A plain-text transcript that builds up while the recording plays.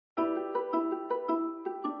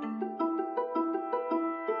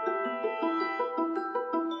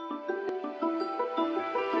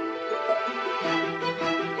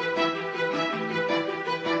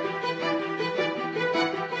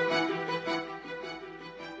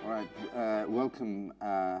Welcome,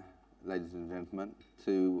 ladies and gentlemen,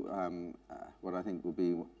 to what I think will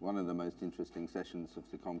be one of the most interesting sessions of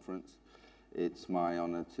the conference. It's my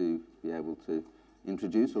honor to be able to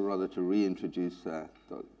introduce, or rather to reintroduce,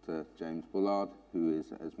 Dr. James Bullard, who is,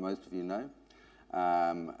 as most of you know,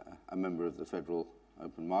 a member of the Federal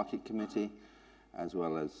Open Market Committee, as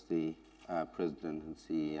well as the President and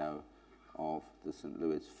CEO of the St.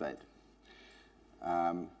 Louis Fed.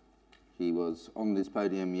 He was on this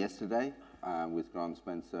podium yesterday with Grant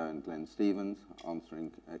Spencer and Glenn Stevens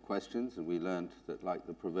answering questions, and we learned that, like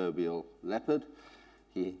the proverbial leopard,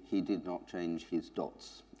 he did not change his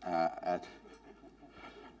dots at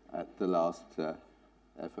the last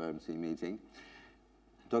FOMC meeting.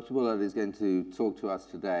 Dr. Bullard is going to talk to us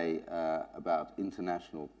today about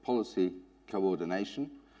international policy coordination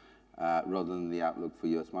rather than the outlook for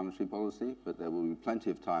US monetary policy, but there will be plenty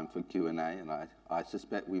of time for Q&A, and I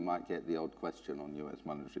suspect we might get the odd question on US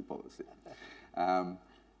monetary policy.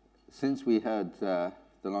 Since we heard the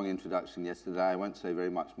long introduction yesterday, I won't say very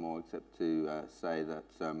much more except to say that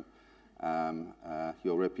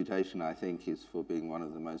your reputation, I think, is for being one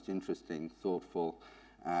of the most interesting, thoughtful,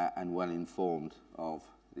 and well-informed of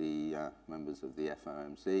the members of the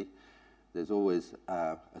FOMC. There's always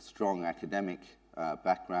a strong academic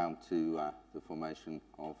background to the formation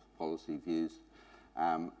of policy views.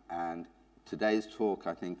 And today's talk,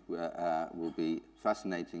 I think, will be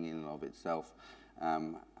fascinating in and of itself,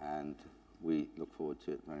 and we look forward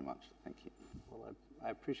to it very much. Thank you. Well, I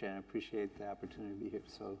appreciate it. I appreciate the opportunity to be here.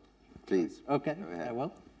 So, please. Okay, I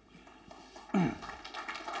will.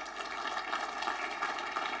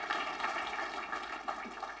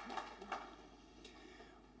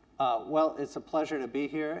 Well, it's a pleasure to be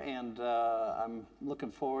here, and I'm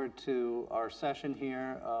looking forward to our session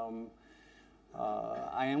here.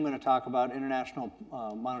 I am going to talk about international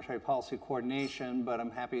monetary policy coordination, but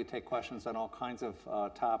I'm happy to take questions on all kinds of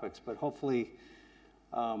topics. But hopefully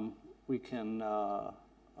we can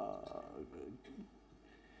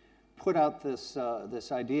put out this,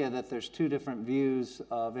 this idea that there's two different views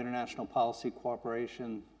of international policy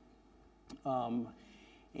cooperation,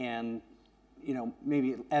 and you know,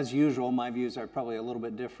 maybe as usual, my views are probably a little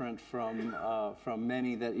bit different from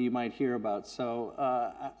many that you might hear about. So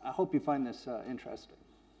I hope you find this interesting.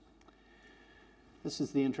 This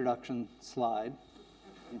is the introduction slide.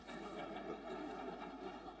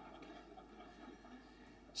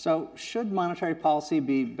 So should monetary policy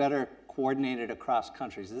be better coordinated across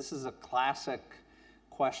countries? This is a classic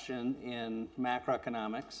question in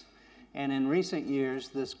macroeconomics. And in recent years,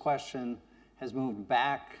 this question has moved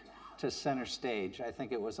back to center stage. I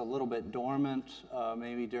think it was a little bit dormant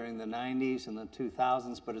maybe during the 90s and the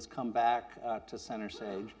 2000s, but it's come back to center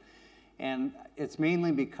stage. And it's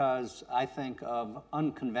mainly because I think of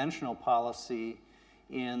unconventional policy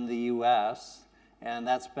in the US, and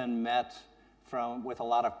that's been met with a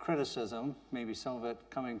lot of criticism, maybe some of it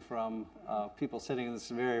coming from people sitting in this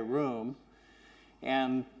very room.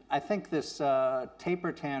 And I think this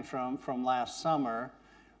taper tantrum from last summer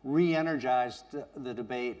re-energized the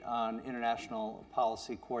debate on international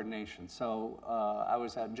policy coordination. So I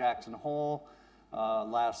was at Jackson Hole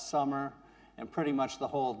last summer, and pretty much the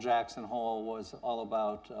whole Jackson Hole was all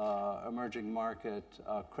about emerging market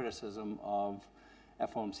criticism of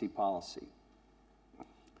FOMC policy.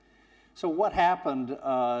 So what happened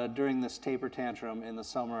during this taper tantrum in the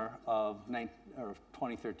summer of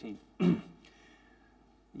 2013?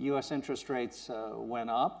 US interest rates went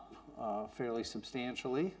up fairly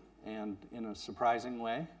substantially and in a surprising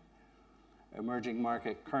way. Emerging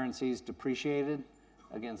market currencies depreciated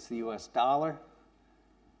against the US dollar.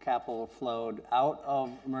 Capital flowed out of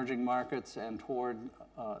emerging markets and toward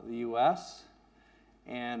the US,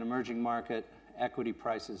 and emerging market equity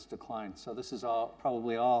prices declined. So this is all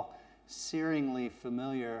probably all searingly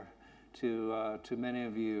familiar to many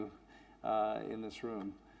of you in this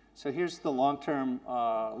room. So here's the longer-term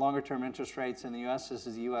interest rates in the U.S. This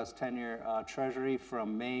is the U.S. 10-year Treasury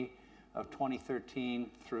from May of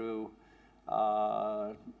 2013 through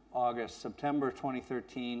September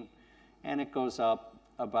 2013, and it goes up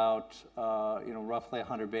about roughly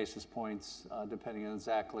 100 basis points, depending on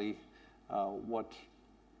exactly what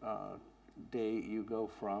day you go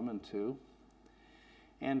from and to.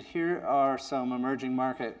 And here are some emerging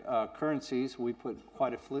market currencies. We put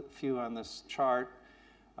quite a few on this chart.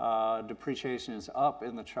 Depreciation is up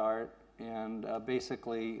in the chart, and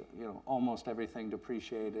basically, almost everything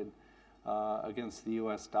depreciated against the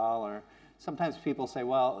U.S. dollar. Sometimes people say,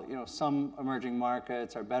 well, some emerging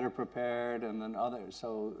markets are better prepared and then others,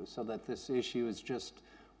 so that this issue is just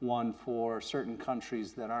one for certain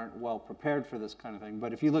countries that aren't well prepared for this kind of thing.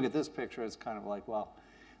 But if you look at this picture, it's kind of like, well,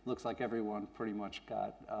 looks like everyone pretty much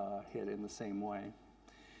got hit in the same way.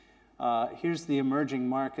 Here's the emerging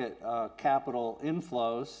market capital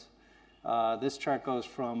inflows. This chart goes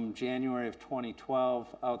from January of 2012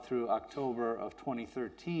 out through October of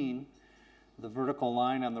 2013. The vertical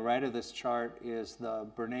line on the right of this chart is the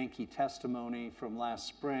Bernanke testimony from last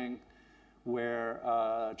spring, where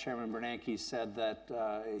Chairman Bernanke said that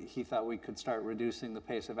he thought we could start reducing the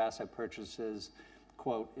pace of asset purchases,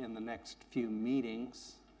 quote, in the next few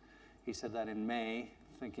meetings. He said that in May,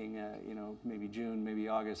 thinking, you know, maybe June, maybe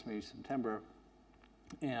August, maybe September.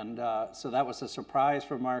 And so that was a surprise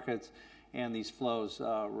for markets, and these flows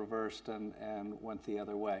reversed and went the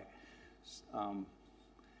other way.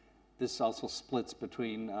 This also splits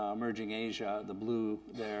between emerging Asia, the blue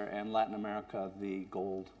there, and Latin America, the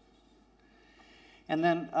gold. And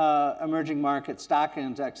then emerging market stock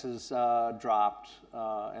indexes dropped.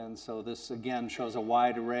 And so this, again, shows a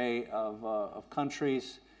wide array of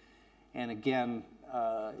countries. And again,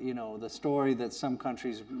 you know, the story that some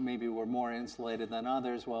countries maybe were more insulated than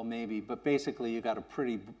others, well, maybe. But basically, you got a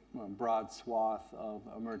pretty broad swath of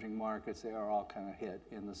emerging markets. They are all kind of hit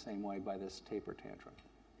in the same way by this taper tantrum.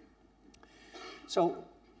 So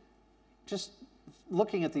just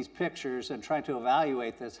looking at these pictures and trying to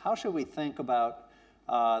evaluate this, how should we think about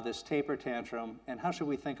this taper tantrum, and how should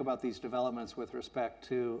we think about these developments with respect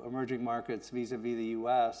to emerging markets vis-a-vis the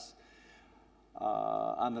US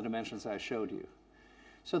on the dimensions I showed you?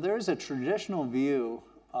 So there is a traditional view,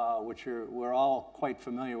 which we're all quite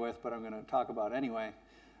familiar with, but I'm going to talk about anyway,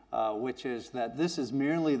 which is that this is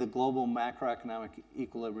merely the global macroeconomic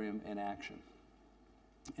equilibrium in action.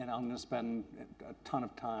 And I'm going to spend a ton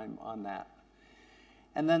of time on that.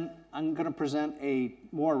 And then I'm going to present a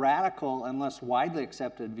more radical and less widely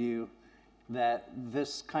accepted view that the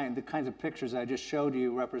kinds of pictures I just showed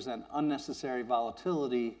you represent unnecessary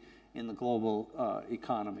volatility in the global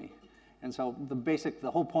economy. And so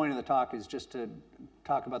the whole point of the talk is just to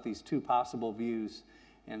talk about these two possible views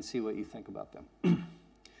and see what you think about them.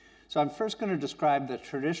 So I'm first going to describe the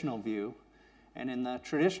traditional view. And in the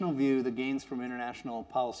traditional view, the gains from international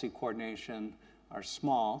policy coordination are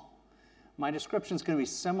small. My description is going to be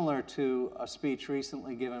similar to a speech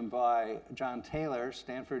recently given by John Taylor,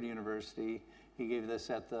 Stanford University. He gave this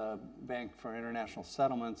at the Bank for International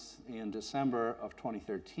Settlements in December of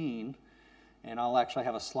 2013. And I'll actually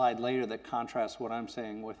have a slide later that contrasts what I'm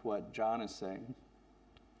saying with what John is saying.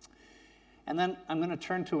 And then I'm going to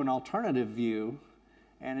turn to an alternative view.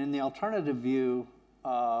 And in the alternative view,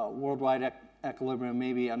 worldwide equilibrium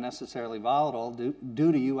may be unnecessarily volatile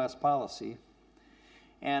due to US policy.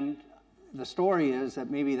 And the story is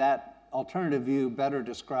that maybe that alternative view better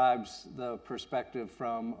describes the perspective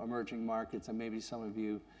from emerging markets and maybe some of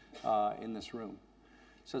you in this room.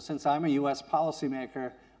 So since I'm a US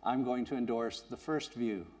policymaker, I'm going to endorse the first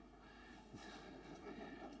view.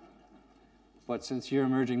 But since you're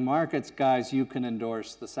emerging markets guys, you can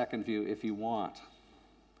endorse the second view if you want.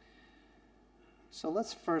 So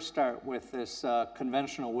let's first start with this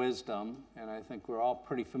conventional wisdom, and I think we're all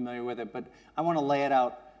pretty familiar with it, but I want to lay it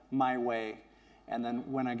out my way, and then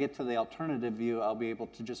when I get to the alternative view, I'll be able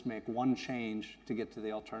to just make one change to get to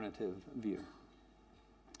the alternative view.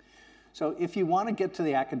 So if you want to get to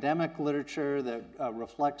the academic literature that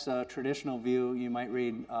reflects a traditional view, you might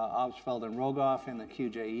read Obstfeld and Rogoff in the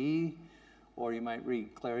QJE, or you might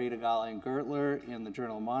read Clarita, Galli, and Gertler in the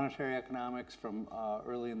Journal of Monetary Economics from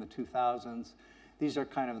early in the 2000s. These are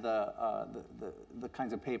kind of the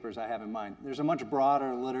kinds of papers I have in mind. There's a much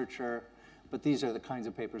broader literature, but these are the kinds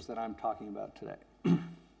of papers that I'm talking about today.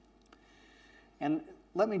 And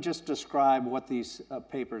let me just describe what these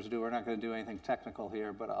papers do. We're not going to do anything technical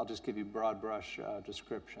here, but I'll just give you a broad brush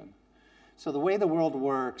description. So the way the world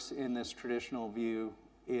works in this traditional view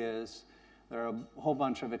is there are a whole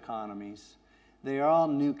bunch of economies. They are all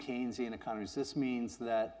new Keynesian economies. This means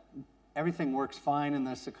that everything works fine in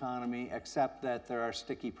this economy except that there are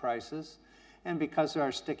sticky prices. And because there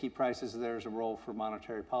are sticky prices, there's a role for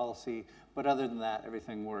monetary policy. But other than that,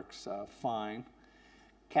 everything works fine.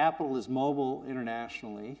 Capital is mobile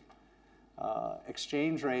internationally.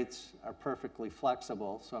 Exchange rates are perfectly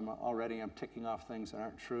flexible. So I'm ticking off things that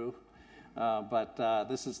aren't true. But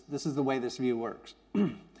this is the way this view works.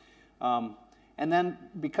 And then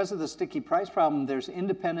because of the sticky price problem, there's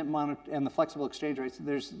independent and the flexible exchange rates,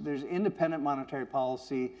 there's independent monetary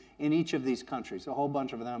policy in each of these countries, a whole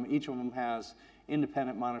bunch of them. Each of them has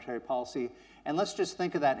independent monetary policy. And let's just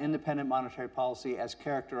think of that independent monetary policy as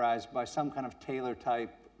characterized by some kind of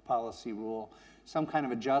Taylor-type policy rule, some kind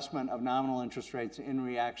of adjustment of nominal interest rates in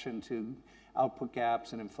reaction to output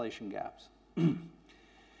gaps and inflation gaps.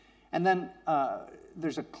 And then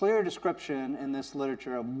there's a clear description in this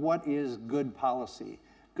literature of what is good policy.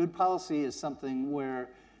 Good policy is something where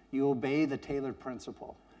you obey the Taylor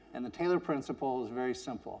principle. And the Taylor principle is very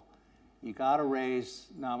simple. You got to raise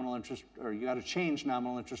nominal interest, or you got to change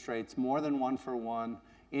nominal interest rates more than 1-for-1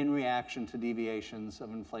 in reaction to deviations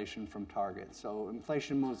of inflation from target. So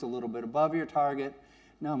inflation moves a little bit above your target,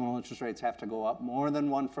 nominal interest rates have to go up more than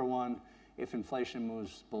 1-for-1. If inflation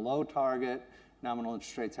moves below target, nominal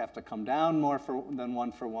interest rates have to come down more than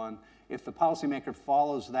 1-for-1. If the policymaker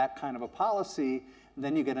follows that kind of a policy,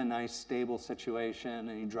 then you get a nice stable situation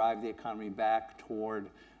and you drive the economy back toward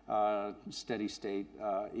steady state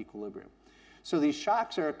equilibrium. So these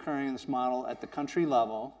shocks are occurring in this model at the country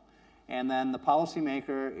level, and then the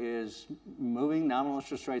policymaker is moving nominal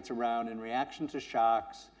interest rates around in reaction to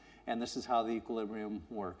shocks, and this is how the equilibrium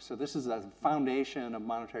works. So this is a foundation of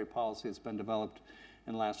monetary policy that's been developed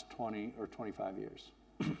in the last 20 or 25 years.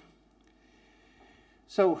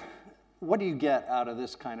 So what do you get out of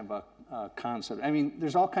this kind of a concept? I mean,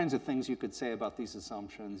 there's all kinds of things you could say about these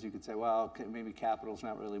assumptions. You could say, well, okay, maybe capital's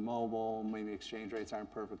not really mobile, maybe exchange rates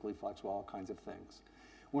aren't perfectly flexible, all kinds of things.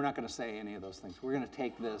 We're not going to say any of those things. We're going to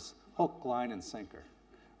take this hook, line, and sinker.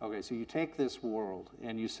 Okay, so you take this world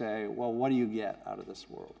and you say, well, what do you get out of this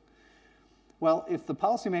world? Well, if the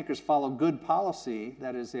policymakers follow good policy,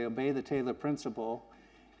 that is, they obey the Taylor principle,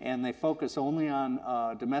 and they focus only on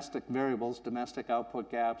domestic variables, domestic output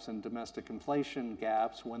gaps, and domestic inflation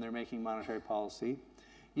gaps when they're making monetary policy,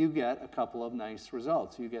 you get a couple of nice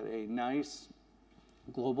results. You get a nice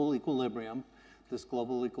global equilibrium. This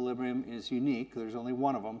global equilibrium is unique. There's only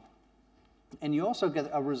one of them. And you also get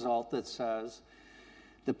a result that says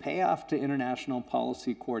the payoff to international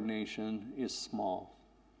policy coordination is small.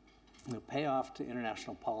 The payoff to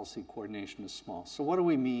international policy coordination is small. So what do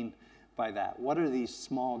we mean by that? What are these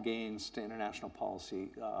small gains to international policy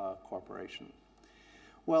cooperation?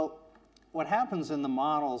 Well, what happens in the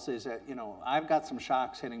models is that, you know, I've got some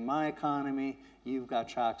shocks hitting my economy, you've got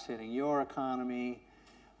shocks hitting your economy.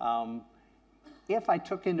 If I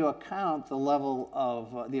took into account the level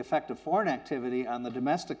of the effect of foreign activity on the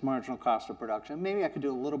domestic marginal cost of production, maybe I could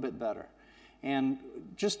do a little bit better. And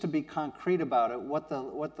just to be concrete about it, what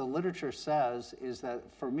the literature says is that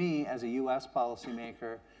for me as a US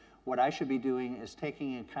policymaker, what I should be doing is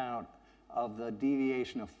taking account of the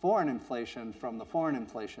deviation of foreign inflation from the foreign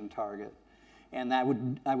inflation target. And I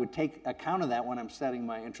would take account of that when I'm setting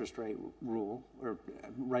my interest rate rule, or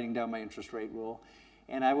writing down my interest rate rule,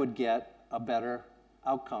 and I would get a better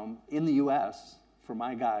outcome in the US, for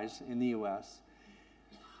my guys in the US.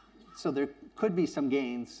 So there could be some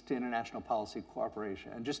gains to international policy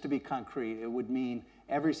cooperation. And just to be concrete, it would mean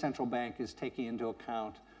every central bank is taking into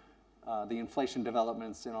account the inflation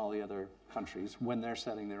developments in all the other countries when they're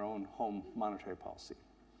setting their own home monetary policy.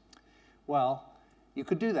 Well, you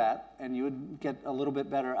could do that, and you would get a little bit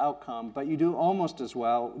better outcome, but you do almost as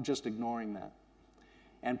well just ignoring that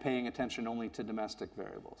and paying attention only to domestic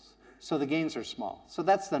variables. So the gains are small. So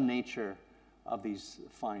that's the nature of these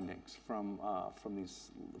findings from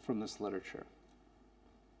this literature.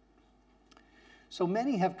 So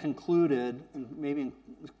many have concluded, maybe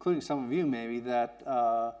including some of you maybe,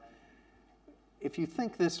 that if you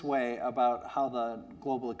think this way about how the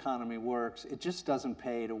global economy works, it just doesn't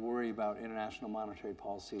pay to worry about international monetary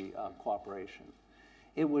policy cooperation.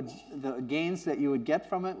 The gains that you would get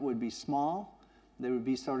from it would be small. There would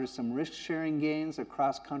be sort of some risk-sharing gains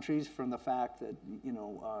across countries from the fact that, you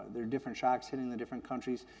know, there are different shocks hitting the different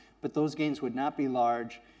countries, but those gains would not be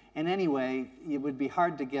large. And anyway, it would be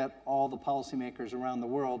hard to get all the policymakers around the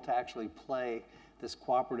world to actually play this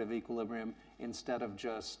cooperative equilibrium instead of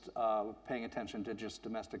just paying attention to just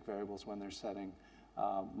domestic variables when they're setting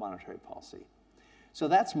monetary policy. So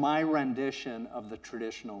that's my rendition of the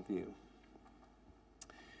traditional view.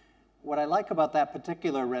 What I like about that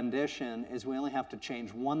particular rendition is we only have to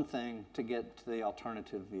change one thing to get to the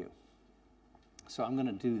alternative view. So I'm going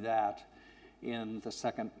to do that in the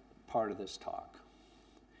second part of this talk.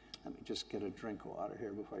 Let me just get a drink of water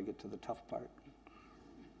here before I get to the tough part.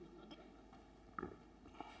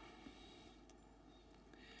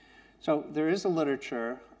 So there is a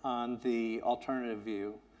literature on the alternative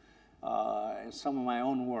view, and some of my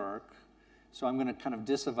own work. So I'm going to kind of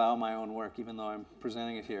disavow my own work, even though I'm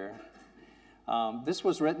presenting it here. This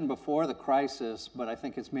was written before the crisis, but I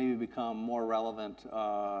think it's maybe become more relevant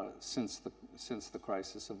since the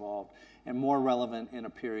crisis evolved, and more relevant in a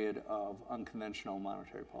period of unconventional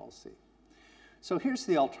monetary policy. So here's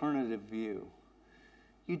the alternative view.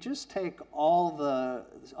 You just take all the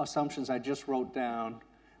assumptions I just wrote down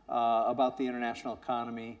about the international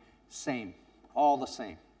economy, all the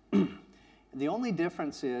same. The only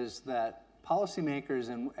difference is that policymakers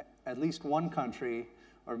in at least one country,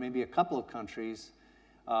 or maybe a couple of countries,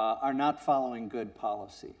 are not following good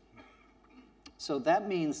policy. So that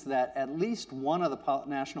means that at least one of the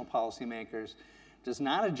national policymakers does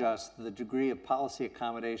not adjust the degree of policy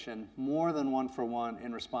accommodation more than 1-for-1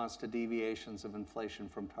 in response to deviations of inflation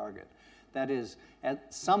from target. That is,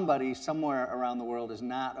 somebody somewhere around the world is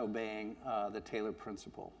not obeying the Taylor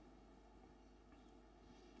principle.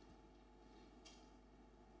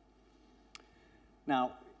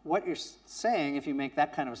 Now, what you're saying, if you make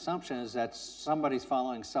that kind of assumption, is that somebody's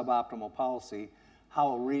following suboptimal policy.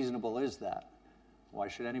 How reasonable is that? Why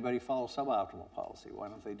should anybody follow suboptimal policy? Why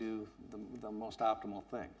don't they do the most optimal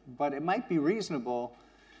thing? But it might be reasonable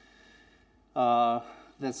that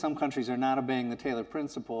some countries are not obeying the Taylor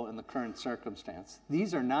principle in the current circumstance.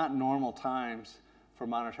 These are not normal times for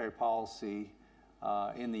monetary policy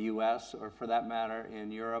in the US, or for that matter,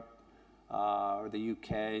 in Europe, or the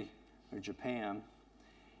UK, or Japan.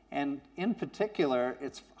 And in particular,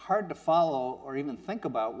 it's hard to follow or even think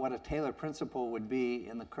about what a Taylor principle would be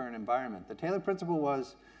in the current environment. The Taylor principle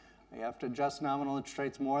was you have to adjust nominal interest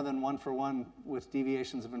rates more than 1-for-1 with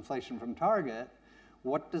deviations of inflation from target.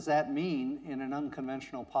 What does that mean in an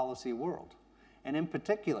unconventional policy world? And in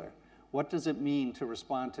particular, what does it mean to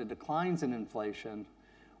respond to declines in inflation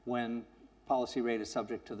when policy rate is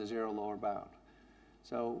subject to the zero lower bound?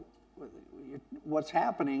 So what's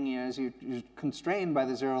happening is you're constrained by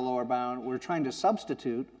the zero lower bound. We're trying to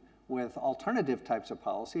substitute with alternative types of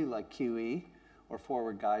policy like QE or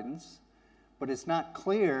forward guidance, but it's not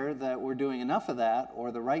clear that we're doing enough of that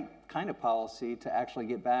or the right kind of policy to actually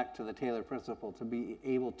get back to the Taylor principle, to be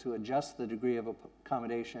able to adjust the degree of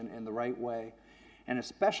accommodation in the right way, and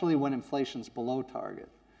especially when inflation's below target.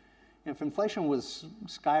 If inflation was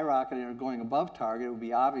skyrocketing or going above target, it would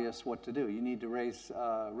be obvious what to do. You need to raise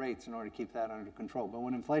rates in order to keep that under control. But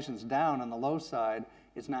when inflation's down on the low side,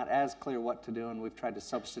 it's not as clear what to do, and we've tried to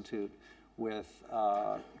substitute with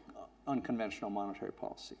unconventional monetary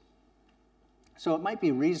policy. So it might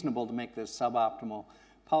be reasonable to make this suboptimal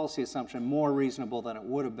policy assumption more reasonable than it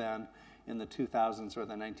would have been in the 2000s or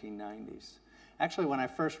the 1990s. Actually, when I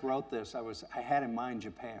first wrote this, I had in mind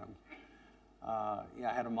Japan. I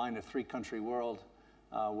had in mind a three-country world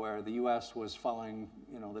where the U.S. was following,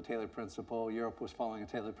 the Taylor principle, Europe was following a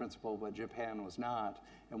Taylor principle, but Japan was not,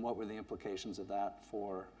 and what were the implications of that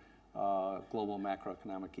for global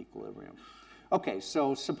macroeconomic equilibrium. Okay,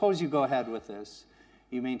 so suppose you go ahead with this.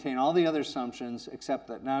 You maintain all the other assumptions, except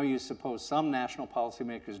that now you suppose some national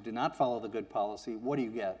policymakers do not follow the good policy. What do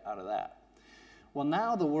you get out of that? Well,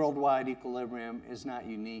 now the worldwide equilibrium is not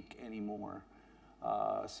unique anymore.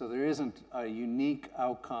 So there isn't a unique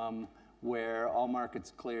outcome where all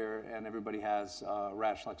markets clear and everybody has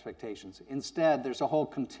rational expectations. Instead, there's a whole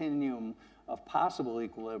continuum of possible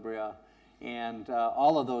equilibria, and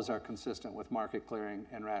all of those are consistent with market clearing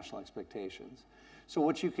and rational expectations. So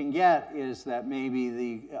what you can get is that maybe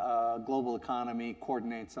the global economy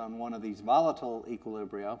coordinates on one of these volatile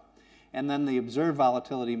equilibria, and then the observed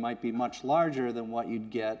volatility might be much larger than what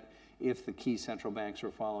you'd get if the key central banks were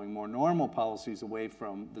following more normal policies away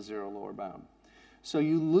from the zero lower bound. So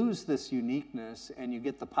you lose this uniqueness, and you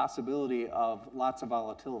get the possibility of lots of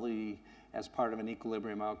volatility as part of an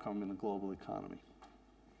equilibrium outcome in the global economy.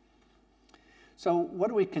 So what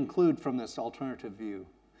do we conclude from this alternative view?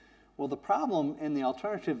 Well, the problem in the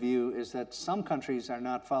alternative view is that some countries are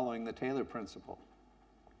not following the Taylor principle.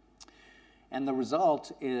 And the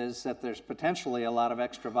result is that there's potentially a lot of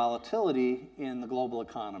extra volatility in the global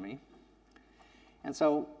economy. And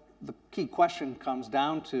so the key question comes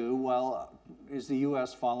down to, well, is the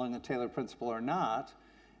US following the Taylor principle or not?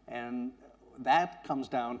 And that comes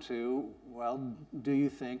down to, well, do you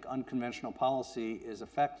think unconventional policy is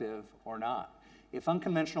effective or not? If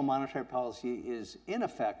unconventional monetary policy is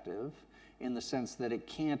ineffective in the sense that it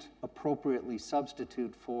can't appropriately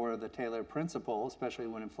substitute for the Taylor principle, especially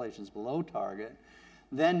when inflation's below target,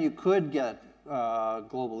 then you could get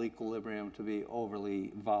global equilibrium to be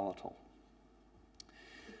overly volatile.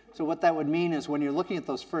 So what that would mean is when you're looking at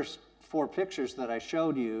those first four pictures that I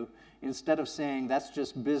showed you, instead of saying that's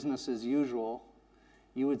just business as usual,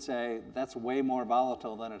 you would say that's way more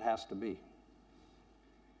volatile than it has to be.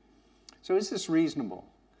 So is this reasonable?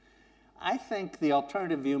 I think the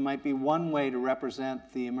alternative view might be one way to represent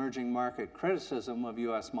the emerging market criticism of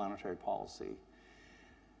US monetary policy.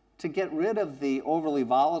 To get rid of the overly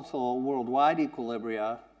volatile worldwide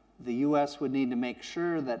equilibria, the US would need to make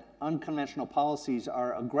sure that unconventional policies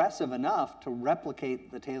are aggressive enough to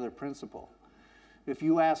replicate the Taylor principle. If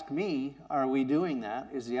you ask me, are we doing that?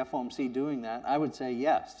 Is the FOMC doing that? I would say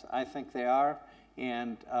yes. I think they are,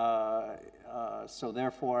 And so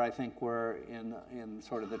therefore, I think we're in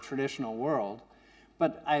sort of the traditional world.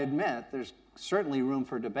 But I admit there's certainly room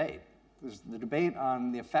for debate. The debate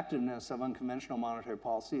on the effectiveness of unconventional monetary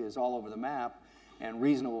policy is all over the map, and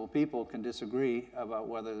reasonable people can disagree about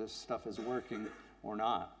whether this stuff is working or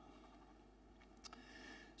not.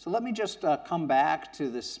 So let me just come back to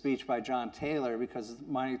this speech by John Taylor, because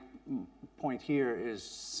my point here is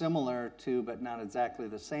similar to, but not exactly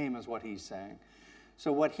the same as what he's saying.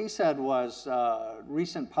 So what he said was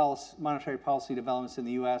recent monetary policy developments in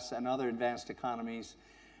the US and other advanced economies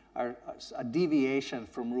are a deviation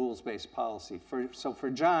from rules-based policy. So for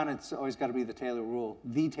John, it's always got to be the Taylor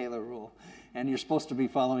rule, and you're supposed to be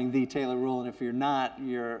following the Taylor rule, and if you're not,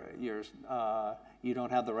 you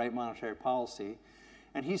don't have the right monetary policy.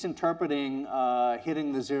 And he's interpreting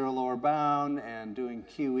hitting the zero lower bound and doing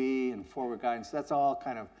QE and forward guidance. That's all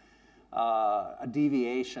kind of a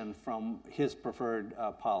deviation from his preferred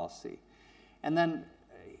policy. And then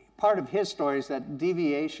part of his story is that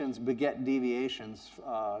deviations beget deviations,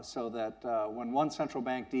 so that when one central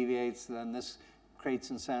bank deviates, then this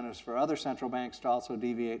creates incentives for other central banks to also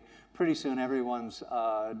deviate. Pretty soon everyone's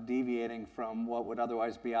deviating from what would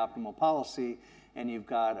otherwise be optimal policy, and you've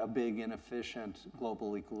got a big inefficient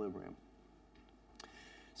global equilibrium.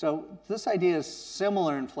 So this idea is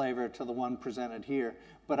similar in flavor to the one presented here,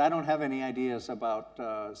 but I don't have any ideas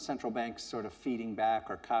about central banks sort of feeding back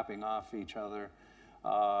or copying off each other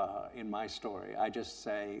in my story. I just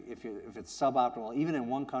say if it's suboptimal, even in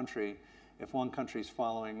one country, if one country's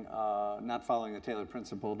not following the Taylor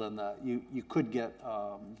principle, then you could get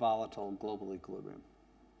volatile global equilibrium.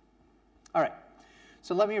 All right,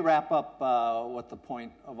 so let me wrap up what the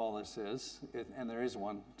point of all this is, and there is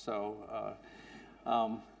one. So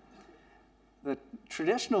the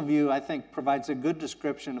traditional view, I think, provides a good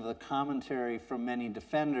description of the commentary from many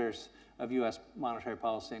defenders of US monetary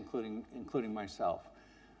policy, including myself.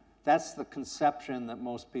 That's the conception that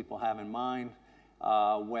most people have in mind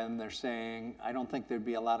when they're saying, I don't think there'd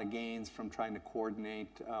be a lot of gains from trying to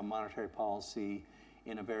coordinate monetary policy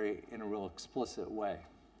in a real explicit way.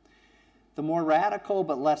 The more radical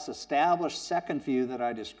but less established second view that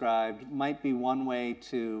I described might be one way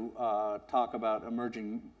to talk about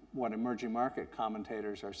what emerging market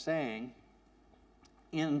commentators are saying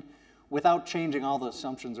without changing all the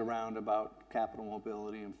assumptions around about capital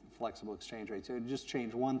mobility and flexible exchange rates. It would just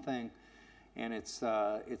change one thing, and it's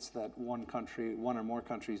that one or more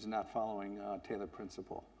countries are not following Taylor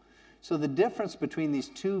principle. So the difference between these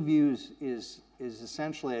two views is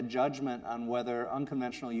essentially a judgment on whether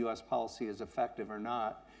unconventional US policy is effective or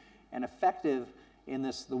not. And effective in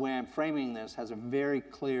this, the way I'm framing this, has a very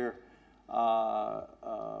clear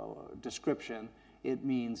description. It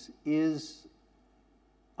means, is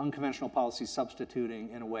unconventional policy substituting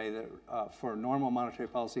in a way that, for normal monetary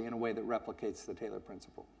policy in a way that replicates the Taylor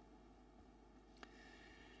principle?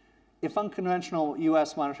 If unconventional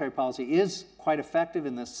US monetary policy is quite effective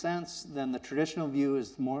in this sense, then the traditional view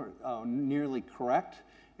is more nearly correct,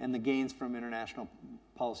 and the gains from international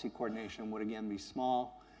policy coordination would again be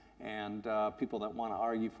small, and people that want to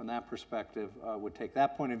argue from that perspective would take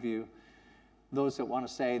that point of view. Those that want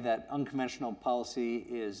to say that unconventional policy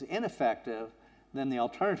is ineffective, then the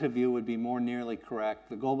alternative view would be more nearly correct.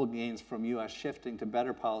 The global gains from US shifting to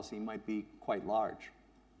better policy might be quite large.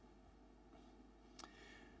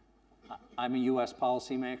 I'm a US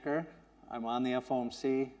policymaker. I'm on the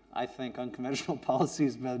FOMC. I think unconventional policy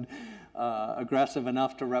has been aggressive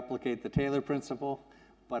enough to replicate the Taylor principle,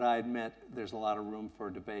 but I admit there's a lot of room for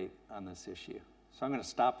debate on this issue. So I'm going to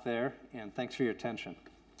stop there, and thanks for your attention.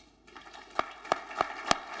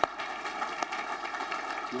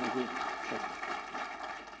 Sure.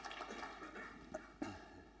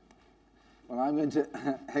 Well, I'm going to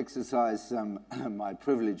exercise my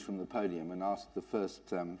privilege from the podium and ask the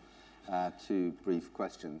first two brief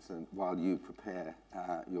questions while you prepare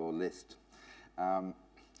your list.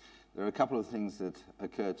 There are a couple of things that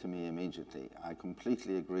occur to me immediately. I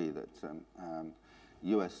completely agree that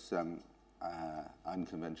US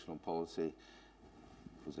unconventional policy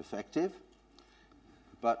was effective,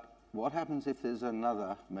 but what happens if there's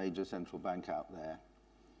another major central bank out there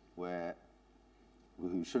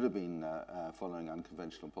who should have been following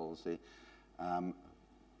unconventional policy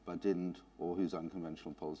but didn't, or whose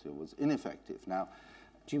unconventional policy was ineffective? Now,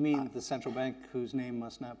 do you mean the central bank whose name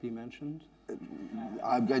must not be mentioned?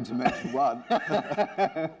 I'm going to mention one.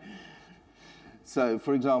 So,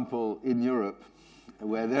 for example, in Europe,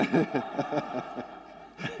 where there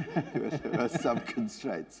are some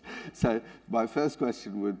constraints. So my first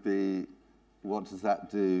question would be, what does that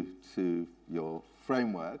do to your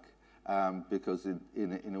framework? because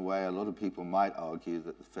in a way, a lot of people might argue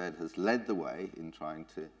that the Fed has led the way in trying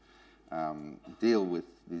to deal with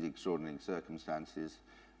these extraordinary circumstances,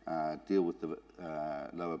 deal with the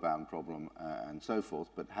lower bound problem, and so forth,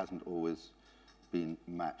 but hasn't always been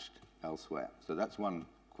matched elsewhere. So that's one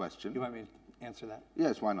question. You want me to answer that?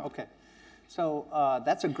 Yes, why not? Okay. So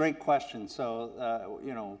that's a great question. So,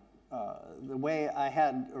 the way I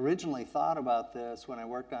had originally thought about this when I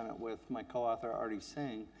worked on it with my co-author, Artie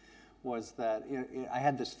Singh, was that I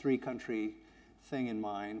had this three-country thing in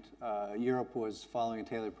mind. Europe was following a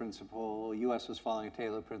Taylor principle, US was following a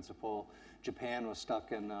Taylor principle, Japan was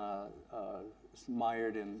stuck in,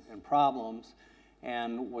 mired in problems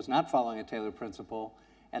and was not following a Taylor principle.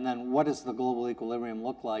 And then what does the global equilibrium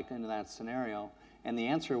look like in that scenario? And the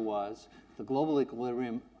answer was the global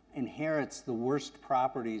equilibrium inherits the worst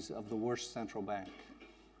properties of the worst central bank.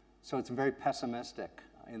 So it's very pessimistic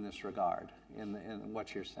in this regard, in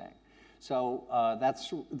what you're saying. So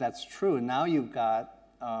that's true. And now you've got,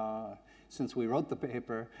 since we wrote the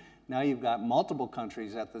paper, now you've got multiple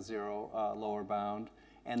countries at the zero lower bound,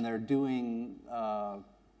 and they're doing,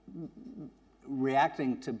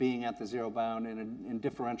 reacting to being at the zero bound in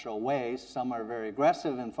differential ways. Some are very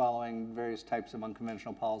aggressive in following various types of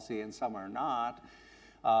unconventional policy, and some are not.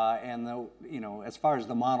 As far as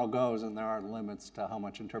the model goes, and there are limits to how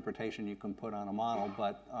much interpretation you can put on a model,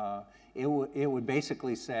 but it would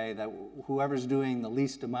basically say that whoever's doing the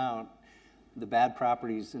least amount, the bad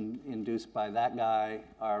properties induced by that guy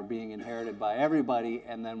are being inherited by everybody,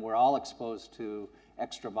 and then we're all exposed to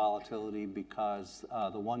extra volatility because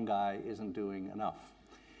the one guy isn't doing enough.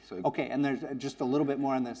 So, okay, and there's just a little bit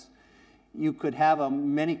more on this. You could have a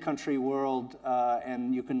many-country world,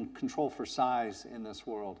 and you can control for size in this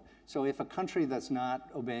world. So if a country that's not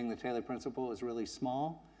obeying the Taylor principle is really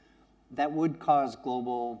small, that would cause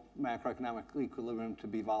global macroeconomic equilibrium to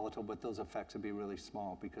be volatile, but those effects would be really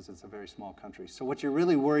small because it's a very small country. So what you're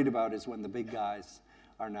really worried about is when the big guys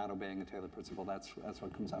are not obeying the Taylor principle. That's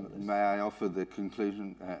what comes out of this. May I offer the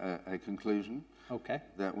conclusion, a conclusion? Okay.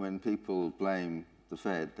 That when people blame the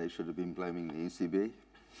Fed, they should have been blaming the ECB?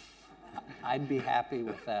 I'd be happy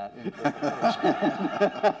with that interpretation.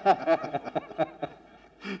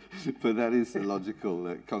 But that is the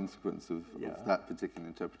logical consequence of that particular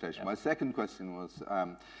interpretation. Yeah. My second question was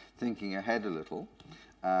thinking ahead a little,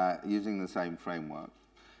 using the same framework.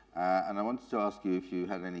 And I wanted to ask you if you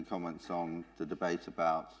had any comments on the debate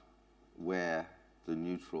about where the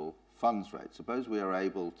neutral funds rate. Suppose we are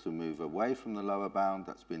able to move away from the lower bound.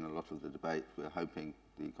 That's been a lot of the debate. We're hoping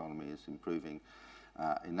the economy is improving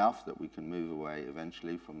enough that we can move away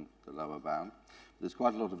eventually from the lower bound. There's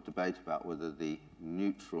quite a lot of debate about whether the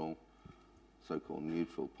neutral, so-called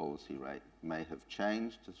neutral policy rate may have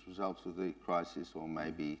changed as a result of the crisis, or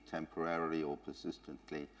maybe temporarily or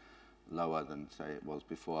persistently lower than, say, it was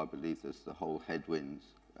before. I believe there's the whole headwinds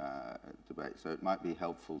debate. So it might be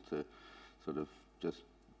helpful to sort of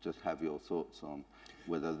just have your thoughts on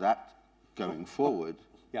whether that, going forward,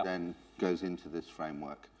 then goes into this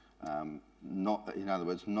framework. Not, in other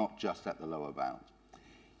words, not just at the lower bound.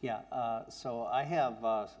 Yeah, so I have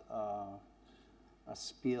a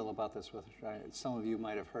spiel about this, which some of you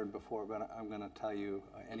might have heard before, but I'm going to tell you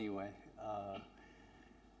anyway.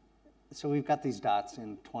 So we've got these dots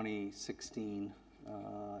in 2016,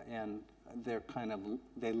 and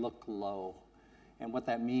they look low. And what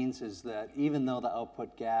that means is that even though the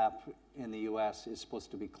output gap in the US is supposed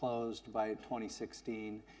to be closed by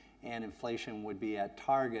 2016, and inflation would be at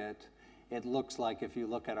target, it looks like, if you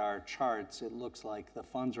look at our charts, it looks like the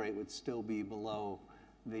funds rate would still be below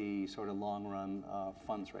the sort of long-run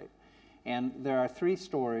funds rate. And there are three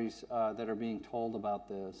stories that are being told about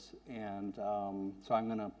this, and so I'm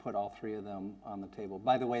going to put all three of them on the table.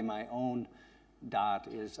 By the way, my own dot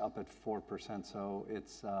is up at 4%, so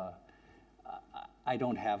it's I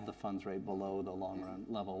don't have the funds rate below the long-run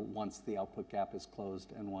level once the output gap is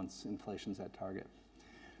closed and once inflation's at target.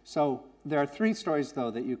 So there are three stories, though,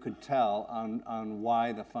 that you could tell on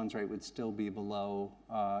why the funds rate would still be below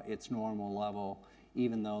its normal level,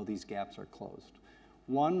 even though these gaps are closed.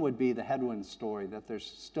 One would be the headwind story, that there's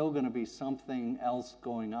still going to be something else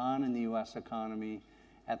going on in the US economy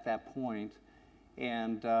at that point.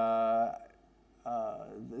 And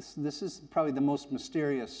this is probably the most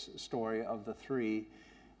mysterious story of the three.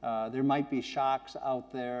 There might be shocks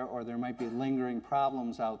out there, or there might be lingering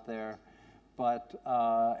problems out there, but,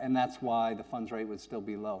 and that's why the funds rate would still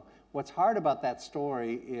be low. What's hard about that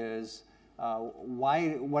story is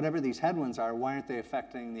whatever these headwinds are, why aren't they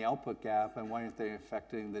affecting the output gap, and why aren't they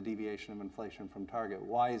affecting the deviation of inflation from target?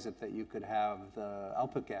 Why is it that you could have the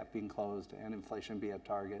output gap being closed and inflation be at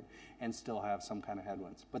target and still have some kind of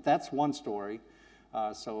headwinds? But that's one story.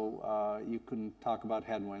 So you can talk about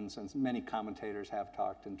headwinds, and many commentators have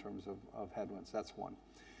talked in terms of headwinds. That's one.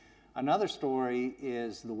 Another story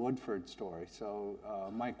is the Woodford story. So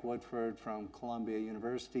Mike Woodford from Columbia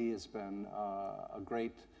University has been a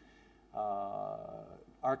great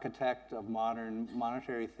architect of modern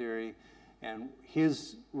monetary theory, and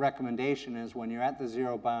his recommendation is when you're at the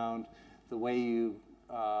zero bound, the way you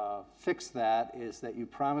fix that is that you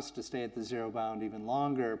promise to stay at the zero bound even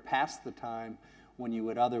longer past the time when you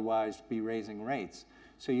would otherwise be raising rates.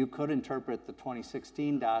 So you could interpret the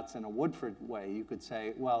 2016 dots in a Woodford way. You could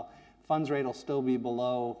say, well, funds rate will still be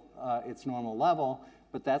below its normal level,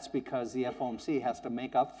 but that's because the FOMC has to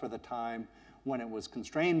make up for the time when it was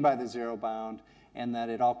constrained by the zero bound, and that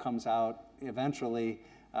it all comes out eventually.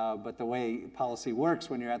 But the way policy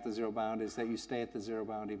works when you're at the zero bound is that you stay at the zero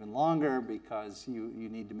bound even longer because you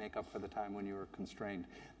need to make up for the time when you were constrained.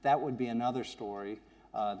 That would be another story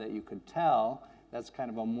that you could tell. That's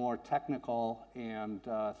kind of a more technical and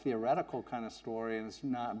theoretical kind of story, and it's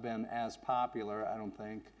not been as popular, I don't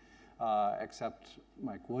think, except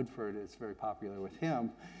Mike Woodford. It's very popular with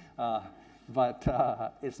him. But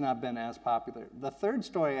it's not been as popular. The third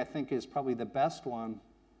story, I think, is probably the best one,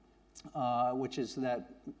 which is that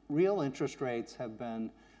real interest rates have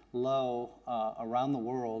been low around the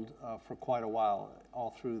world for quite a while,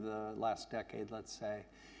 all through the last decade, let's say.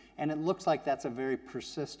 And it looks like that's a very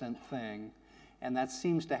persistent thing, and that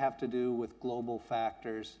seems to have to do with global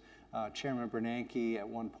factors. Chairman Bernanke at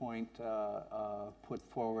one point put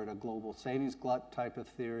forward a global savings glut type of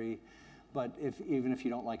theory. But even if you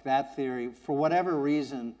don't like that theory, for whatever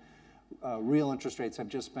reason, real interest rates have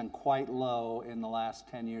just been quite low in the last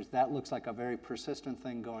 10 years. That looks like a very persistent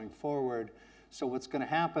thing going forward. So what's going to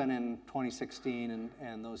happen in 2016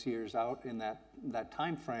 and those years out in that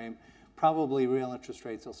time frame, probably real interest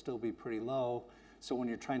rates will still be pretty low. So when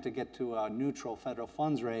you're trying to get to a neutral federal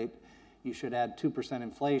funds rate, you should add 2%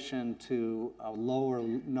 inflation to a lower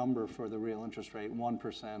number for the real interest rate,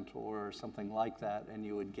 1% or something like that, and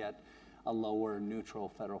you would get a lower neutral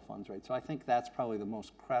federal funds rate. So I think that's probably the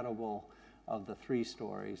most credible of the three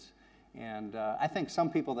stories. And I think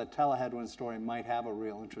some people that tell a headwind story might have a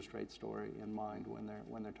real interest rate story in mind when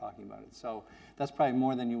they're talking about it. So that's probably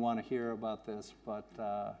more than you want to hear about this, but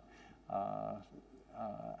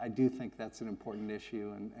I do think that's an important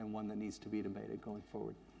issue and one that needs to be debated going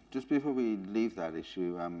forward. Just before we leave that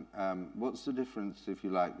issue, what's the difference, if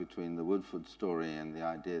you like, between the Woodford story and the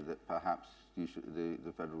idea that perhaps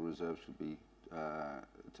the Federal Reserve should be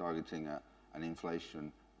targeting an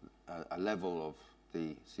inflation, a level of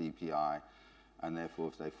the CPI, and therefore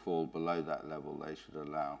if they fall below that level, they should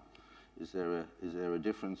allow? Is there a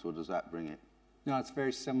difference, or does that bring it? No, it's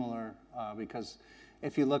very similar because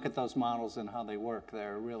if you look at those models and how they work,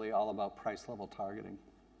 they're really all about price level targeting.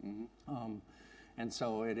 Mm-hmm. And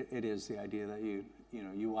so it is the idea that you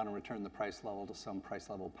want to return the price level to some price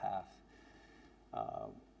level path.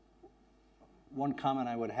 One comment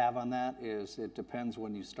I would have on that is it depends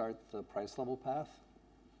when you start the price level path.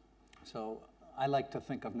 So I like to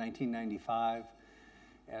think of 1995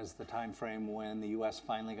 as the time frame when the U.S.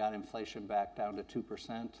 finally got inflation back down to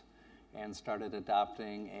 2% and started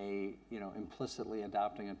adopting implicitly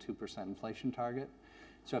adopting a 2% inflation target.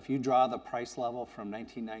 So if you draw the price level from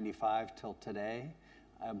 1995 till today,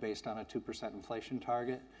 based on a 2% inflation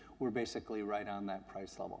target, we're basically right on that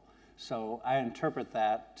price level. So I interpret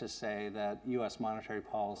that to say that U.S. monetary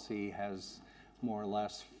policy has more or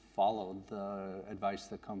less followed the advice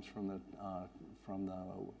that comes from the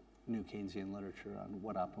new Keynesian literature on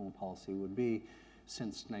what optimal policy would be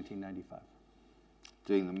since 1995.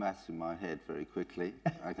 Doing the maths in my head very quickly,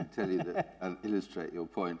 I can tell you that, and illustrate your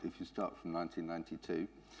point, if you start from 1992,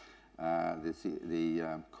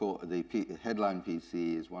 the headline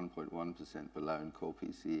PCE is 1.1% below, and core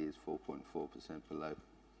PCE is 4.4% below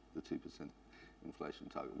the 2% inflation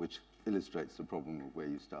target, which illustrates the problem of where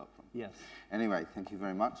you start from. Yes. Anyway, thank you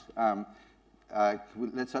very much.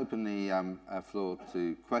 Let's open the floor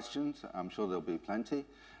to questions. I'm sure there'll be plenty.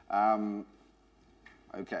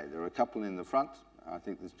 Okay, there are a couple in the front. I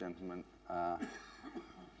think this gentleman was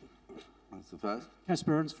the first. Cass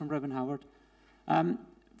Burns from Reverend Howard.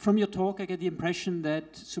 From your talk, I get the impression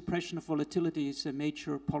that suppression of volatility is a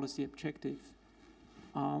major policy objective.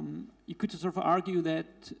 You could sort of argue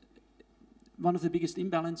that one of the biggest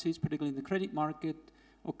imbalances, particularly in the credit market,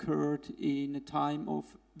 occurred in a time of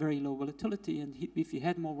very low volatility, and if you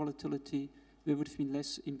had more volatility, there would have been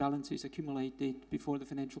less imbalances accumulated before the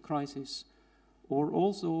financial crisis. Or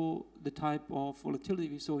also the type of volatility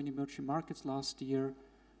we saw in emerging markets last year,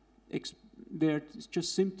 where it's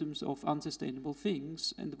just symptoms of unsustainable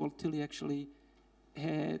things, and the volatility actually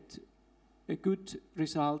had a good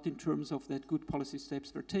result in terms of that good policy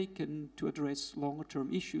steps were taken to address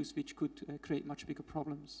longer-term issues which could create much bigger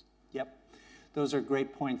problems. Yep, those are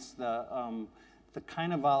great points. The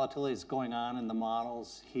kind of volatility that's going on in the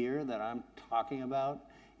models here that I'm talking about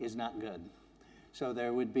is not good. So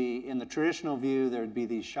there would be, in the traditional view, there would be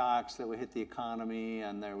these shocks that would hit the economy,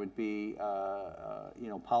 and there would be,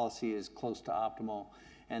 policy is close to optimal,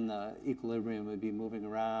 and the equilibrium would be moving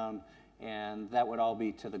around, and that would all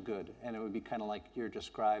be to the good. And it would be kind of like you're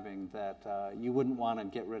describing, that you wouldn't want to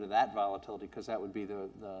get rid of that volatility, because that would be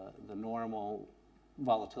the normal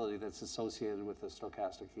volatility that's associated with the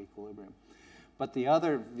stochastic equilibrium. But the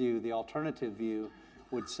other view, the alternative view,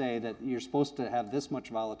 would say that you're supposed to have this much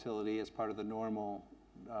volatility as part of the normal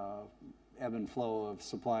ebb and flow of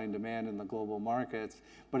supply and demand in the global markets,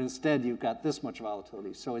 but instead you've got this much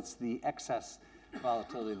volatility. So it's the excess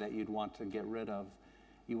volatility that you'd want to get rid of.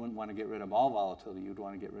 You wouldn't want to get rid of all volatility. You'd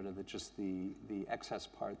want to get rid of just the excess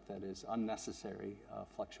part that is unnecessary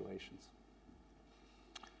fluctuations.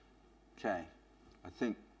 Okay, I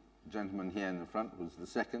think the gentleman here in the front was the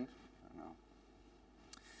second.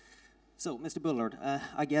 So, Mr. Bullard,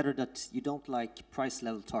 I gather that you don't like price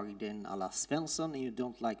level targeting a la Svensson, and you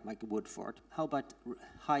don't like Michael Woodford. How about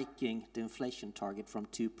hiking the inflation target from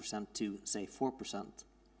 2% to, say, 4%?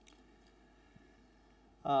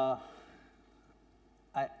 I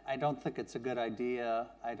don't think it's a good idea.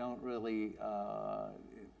 I don't really,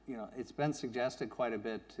 it's been suggested quite a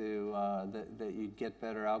bit to that you'd get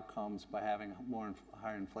better outcomes by having a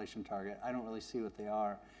higher inflation target. I don't really see what they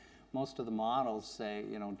are. Most of the models say,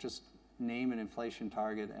 just name an inflation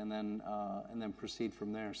target and then proceed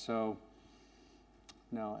from there. So,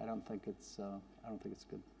 no, I don't think it's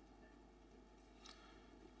good.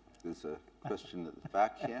 There's a question at the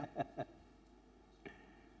back here.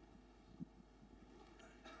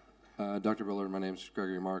 Dr. Bullard, my name's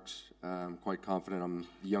Gregory Marks. I'm quite confident I'm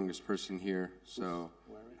the youngest person here, so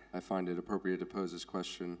I find it appropriate to pose this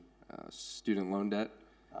question. Student loan debt,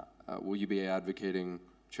 will you be advocating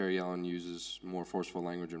Chair Yellen uses more forceful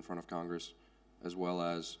language in front of Congress, as well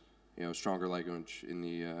as stronger language in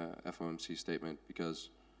the FOMC statement? Because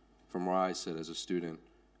from where I sit as a student,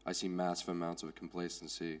 I see massive amounts of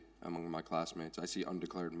complacency among my classmates. I see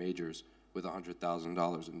undeclared majors with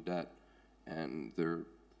 $100,000 in debt, and they're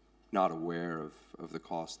not aware of the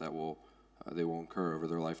cost that they will incur over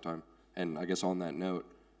their lifetime. And I guess on that note,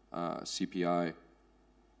 CPI,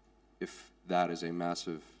 if that is a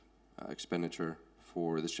massive expenditure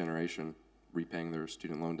for this generation, repaying their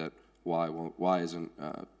student loan debt, why isn't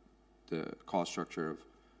the cost structure of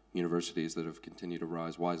universities that have continued to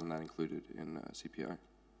rise, why isn't that included in CPI?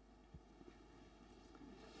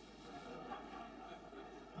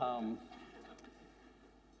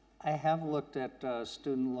 I have looked at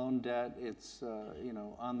student loan debt. It's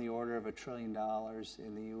on the order of $1 trillion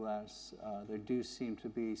in the U.S. There do seem to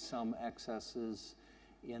be some excesses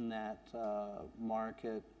in that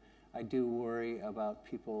market. I do worry about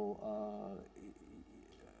people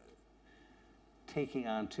taking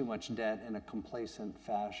on too much debt in a complacent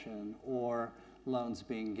fashion, or loans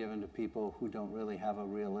being given to people who don't really have a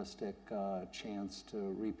realistic chance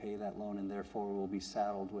to repay that loan, and therefore will be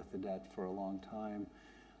saddled with the debt for a long time.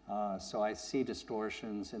 So I see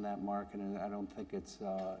distortions in that market, and I don't think it's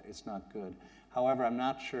not good. However, I'm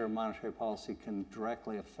not sure monetary policy can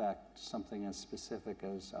directly affect something as specific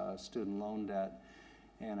as student loan debt,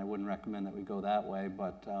 and I wouldn't recommend that we go that way.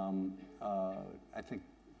 But I think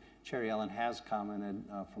Chair Yellen has commented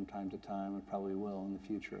from time to time, and probably will in the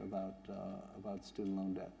future, about student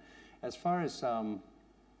loan debt. As far as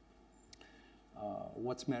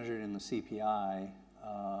what's measured in the CPI,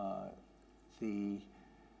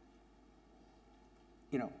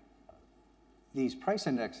 these price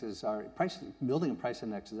indexes building a price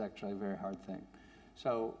index is actually a very hard thing.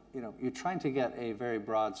 So, you're trying to get a very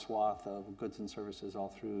broad swath of goods and services all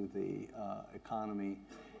through the economy,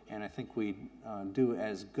 and I think we do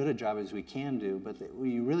as good a job as we can do, but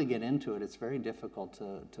when you really get into it, it's very difficult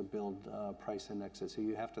to build price indexes. So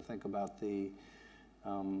you have to think about the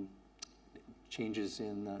changes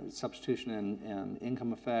in substitution and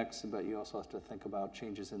income effects, but you also have to think about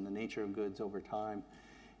changes in the nature of goods over time.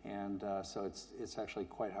 And so it's actually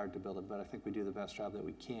quite hard to build it, but I think we do the best job that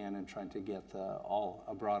we can in trying to get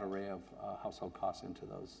a broad array of household costs into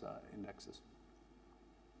those indexes.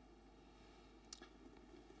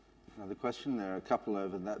 Another question? There are a couple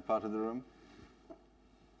over that part of the room.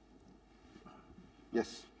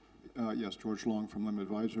 Yes. Yes, George Long from Lim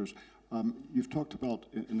Advisors. You've talked about,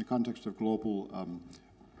 in the context of global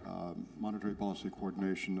monetary policy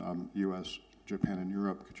coordination, U.S., Japan, and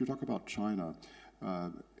Europe, could you talk about China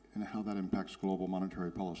and how that impacts global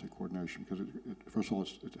monetary policy coordination? Because, first of all,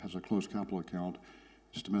 it has a closed capital account.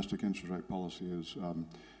 Its domestic interest rate policy is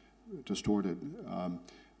distorted.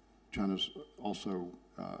 China's also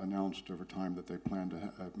announced over time that they plan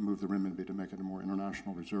to move the renminbi to make it a more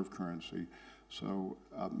international reserve currency. So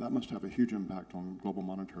that must have a huge impact on global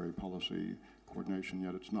monetary policy coordination,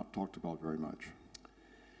 yet it's not talked about very much.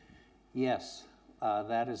 Yes,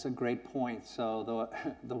 that is a great point. So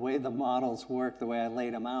the way the models work, the way I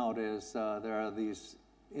laid them out is there are these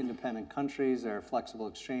independent countries, there are flexible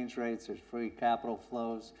exchange rates, there's free capital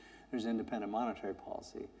flows, there's independent monetary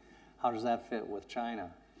policy. How does that fit with China?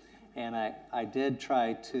 And I did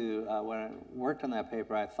try to, when I worked on that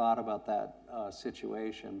paper, I thought about that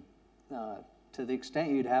situation. To the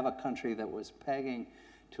extent you'd have a country that was pegging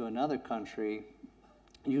to another country,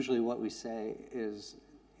 usually what we say is,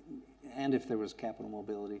 and if there was capital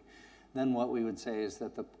mobility, then what we would say is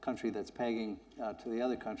that the country that's pegging to the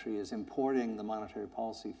other country is importing the monetary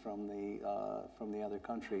policy from the other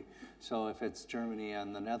country. So if it's Germany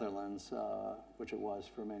and the Netherlands, which it was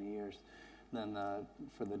for many years, then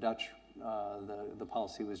for the Dutch, the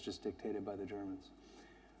policy was just dictated by the Germans.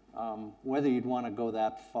 Whether you'd want to go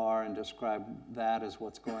that far and describe that as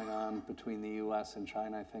what's going on between the U.S. and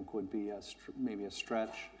China, I think would be maybe a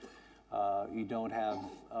stretch. You don't have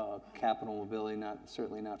capital mobility,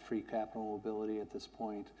 certainly not free capital mobility at this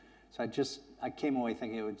point. So I came away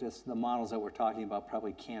thinking it would just, the models that we're talking about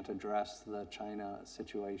probably can't address the China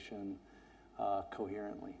situation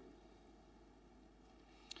coherently.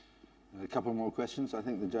 A couple more questions. I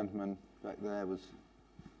think the gentleman back there was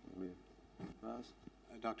first.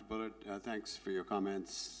 Dr. Bullard, thanks for your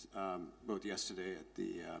comments, both yesterday at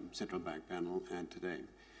the Central Bank panel and today.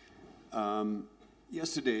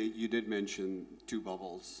 Yesterday, you did mention two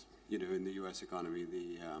bubbles, in the U.S. economy,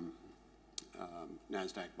 the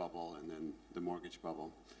NASDAQ bubble and then the mortgage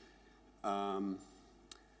bubble. And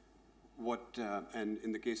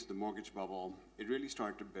in the case of the mortgage bubble, it really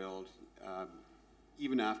started to build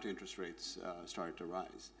even after interest rates started to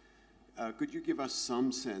rise. Could you give us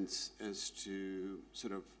some sense as to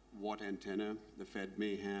sort of what antenna the Fed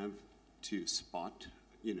may have to spot,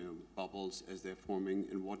 bubbles as they're forming,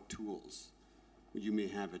 and what tools you may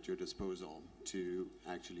have at your disposal to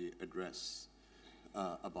actually address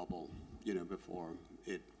a bubble, before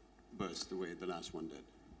it bursts the way the last one did?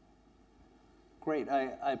 Great.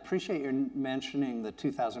 I appreciate your mentioning the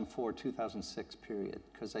 2004-2006 period,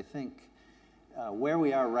 because I think where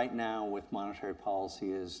we are right now with monetary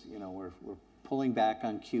policy is, we're pulling back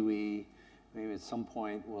on QE. Maybe at some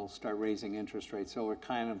point we'll start raising interest rates. So we're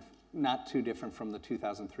kind of not too different from the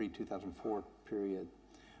 2003-2004 period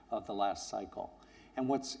of the last cycle. And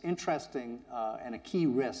what's interesting and a key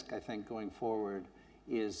risk, I think, going forward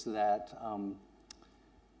is that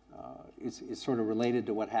it's sort of related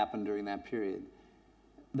to what happened during that period.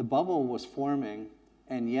 The bubble was forming,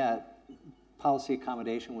 and yet policy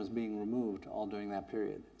accommodation was being removed all during that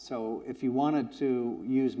period. So if you wanted to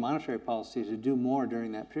use monetary policy to do more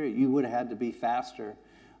during that period, you would have had to be faster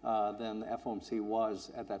than the FOMC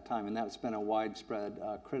was at that time. And that's been a widespread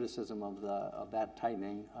criticism of that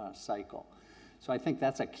tightening cycle. So I think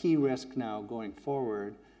that's a key risk now going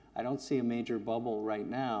forward. I don't see a major bubble right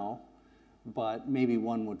now, but maybe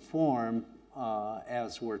one would form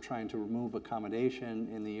as we're trying to remove accommodation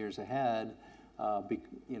in the years ahead,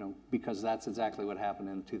 because that's exactly what happened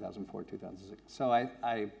in 2004, 2006. So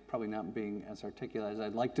I probably not being as articulate as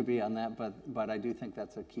I'd like to be on that, but I do think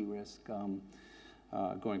that's a key risk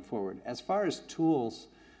going forward. As far as tools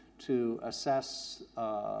to assess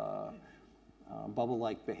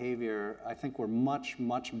bubble-like behavior, I think we're much,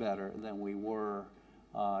 much better than we were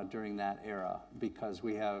during that era, because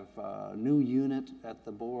we have a new unit at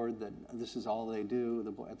the board that this is all they do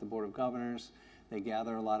at the Board of Governors. They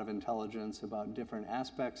gather a lot of intelligence about different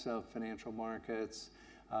aspects of financial markets.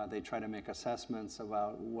 They try to make assessments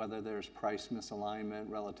about whether there's price misalignment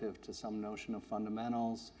relative to some notion of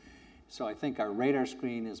fundamentals. So I think our radar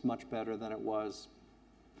screen is much better than it was,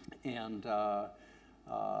 and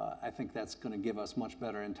I think that's going to give us much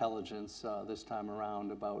better intelligence this time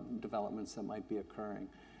around about developments that might be occurring.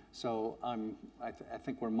 So I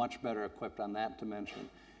think we're much better equipped on that dimension.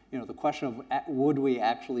 The question of would we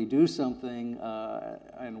actually do something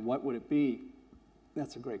and what would it be,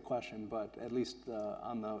 that's a great question, but at least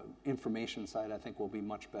on the information side, I think we'll be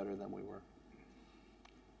much better than we were.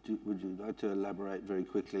 Would you like to elaborate very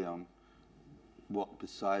quickly on what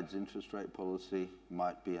besides interest rate policy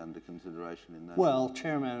might be under consideration in that? Well,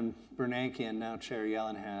 Chairman Bernanke and now Chair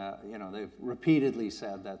Yellen they've repeatedly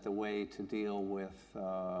said that the way to deal with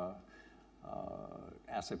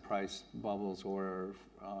asset price bubbles or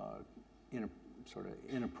sort of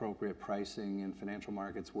inappropriate pricing in financial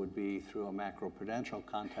markets would be through a macroprudential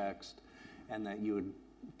context, and that you would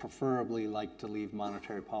preferably like to leave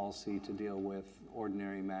monetary policy to deal with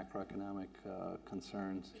ordinary macroeconomic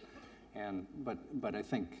concerns. But I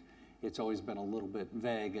think it's always been a little bit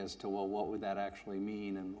vague as to, well, what would that actually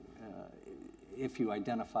mean? And if you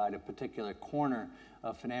identified a particular corner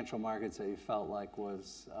of financial markets that you felt like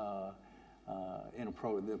was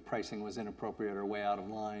the pricing was inappropriate or way out of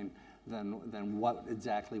line, then what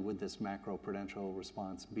exactly would this macroprudential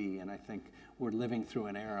response be? And I think we're living through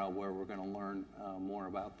an era where we're going to learn more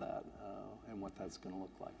about that and what that's going to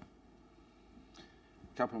look like.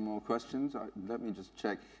 A couple more questions. Let me just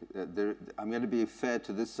check. I'm going to be fair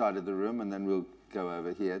to this side of the room, and then we'll go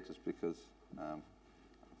over here, just because I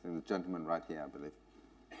think the gentleman right here, I believe.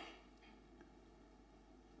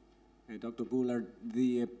 Dr. Bullard,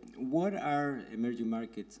 what are emerging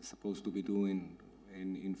markets supposed to be doing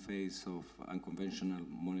in face of unconventional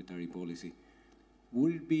monetary policy?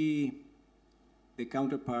 Would it be the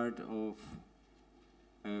counterpart of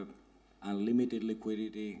unlimited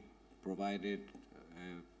liquidity provided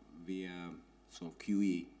via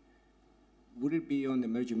QE? Would it be on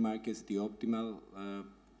emerging markets the optimal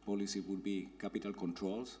policy would be capital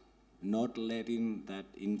controls, not letting that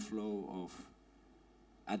inflow of,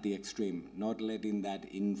 at the extreme, not letting that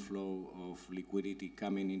inflow of liquidity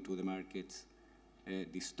coming into the markets,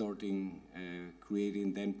 distorting,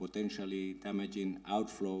 creating then potentially damaging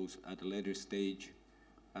outflows at a later stage,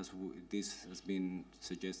 as this has been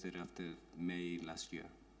suggested after May last year?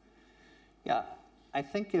 Yeah, I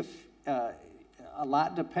think if a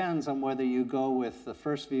lot depends on whether you go with the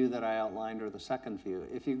first view that I outlined or the second view.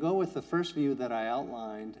 If you go with the first view that I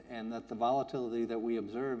outlined, and that the volatility that we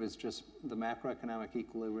observe is just the macroeconomic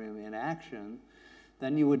equilibrium in action,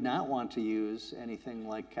 then you would not want to use anything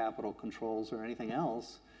like capital controls or anything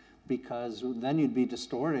else, because then you'd be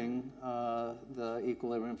distorting the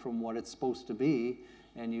equilibrium from what it's supposed to be,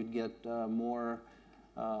 and you'd get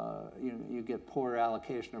you get poorer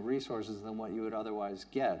allocation of resources than what you would otherwise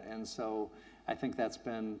get. And so I think that's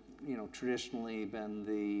been, traditionally been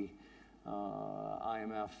the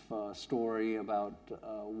IMF story about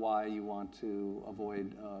why you want to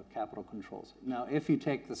avoid capital controls. Now, if you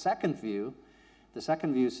take the second view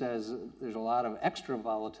says there's a lot of extra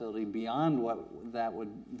volatility beyond what that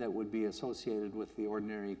would be associated with the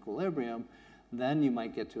ordinary equilibrium. Then you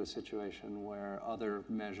might get to a situation where other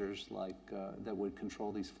measures like that would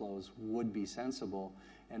control these flows would be sensible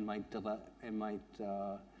and might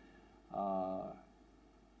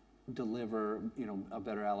deliver a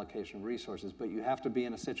better allocation of resources. But you have to be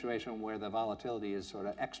in a situation where the volatility is sort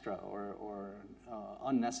of extra or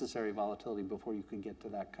unnecessary volatility before you can get to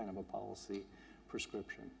that kind of a policy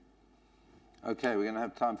prescription. Okay, we're going to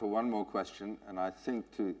have time for one more question, and I think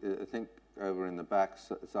over in the back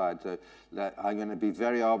side, so that I'm going to be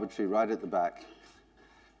very arbitrary right at the back.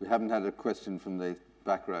 We haven't had a question from the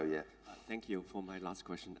back row yet. Thank you for my last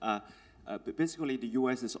question. Basically, the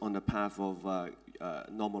U.S. is on the path of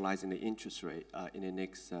normalizing the interest rate in the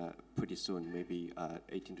next pretty soon, maybe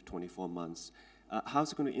 18 to 24 months.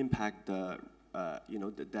 How's it going to impact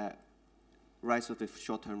that rise of the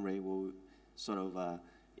short-term rate will sort of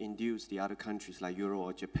induce the other countries like Euro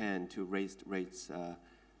or Japan to raise rates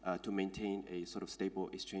to maintain a sort of stable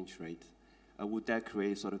exchange rate? Would that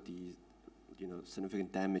create sort of the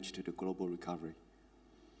significant damage to the global recovery?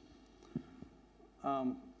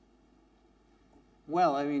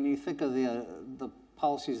 Well, I mean, you think of the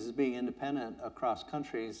policies as being independent across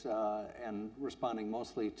countries and responding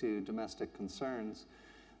mostly to domestic concerns,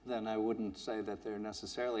 then I wouldn't say that there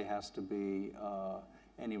necessarily has to be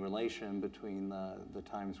any relation between the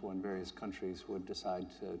times when various countries would decide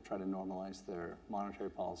to try to normalize their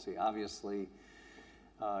monetary policy. Obviously,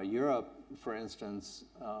 Europe, for instance,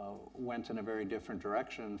 went in a very different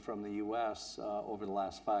direction from the US over the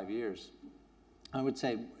last 5 years. I would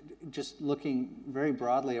say, just looking very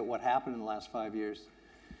broadly at what happened in the last 5 years,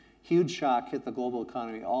 huge shock hit the global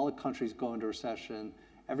economy. All the countries go into recession.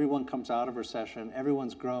 Everyone comes out of recession.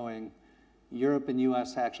 Everyone's growing. Europe and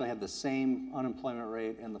US actually had the same unemployment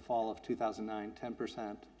rate in the fall of 2009,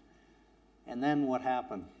 10%. And then what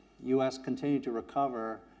happened? US continued to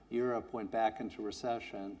recover. Europe went back into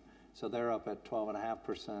recession. So they're up at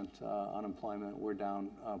 12.5% unemployment. We're down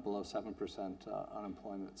below 7%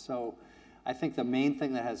 unemployment. So I think the main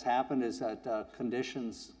thing that has happened is that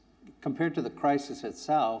conditions, compared to the crisis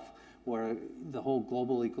itself, where the whole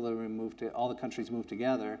global equilibrium all the countries moved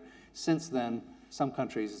together. Since then, some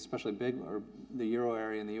countries, especially or the euro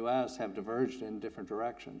area in the US, have diverged in different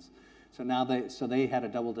directions. So now they had a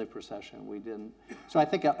double-dip recession. We didn't. So I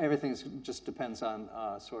think everything just depends on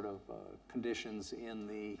sort of conditions in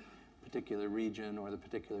the particular region or the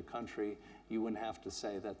particular country. You wouldn't have to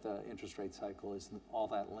say that the interest rate cycle is all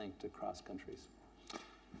that linked across countries.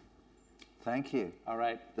 Thank you. All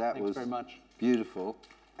right. That Thanks was very much. Beautiful,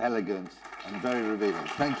 elegant, and very revealing.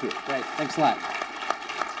 Thank you. Great. Thanks a lot.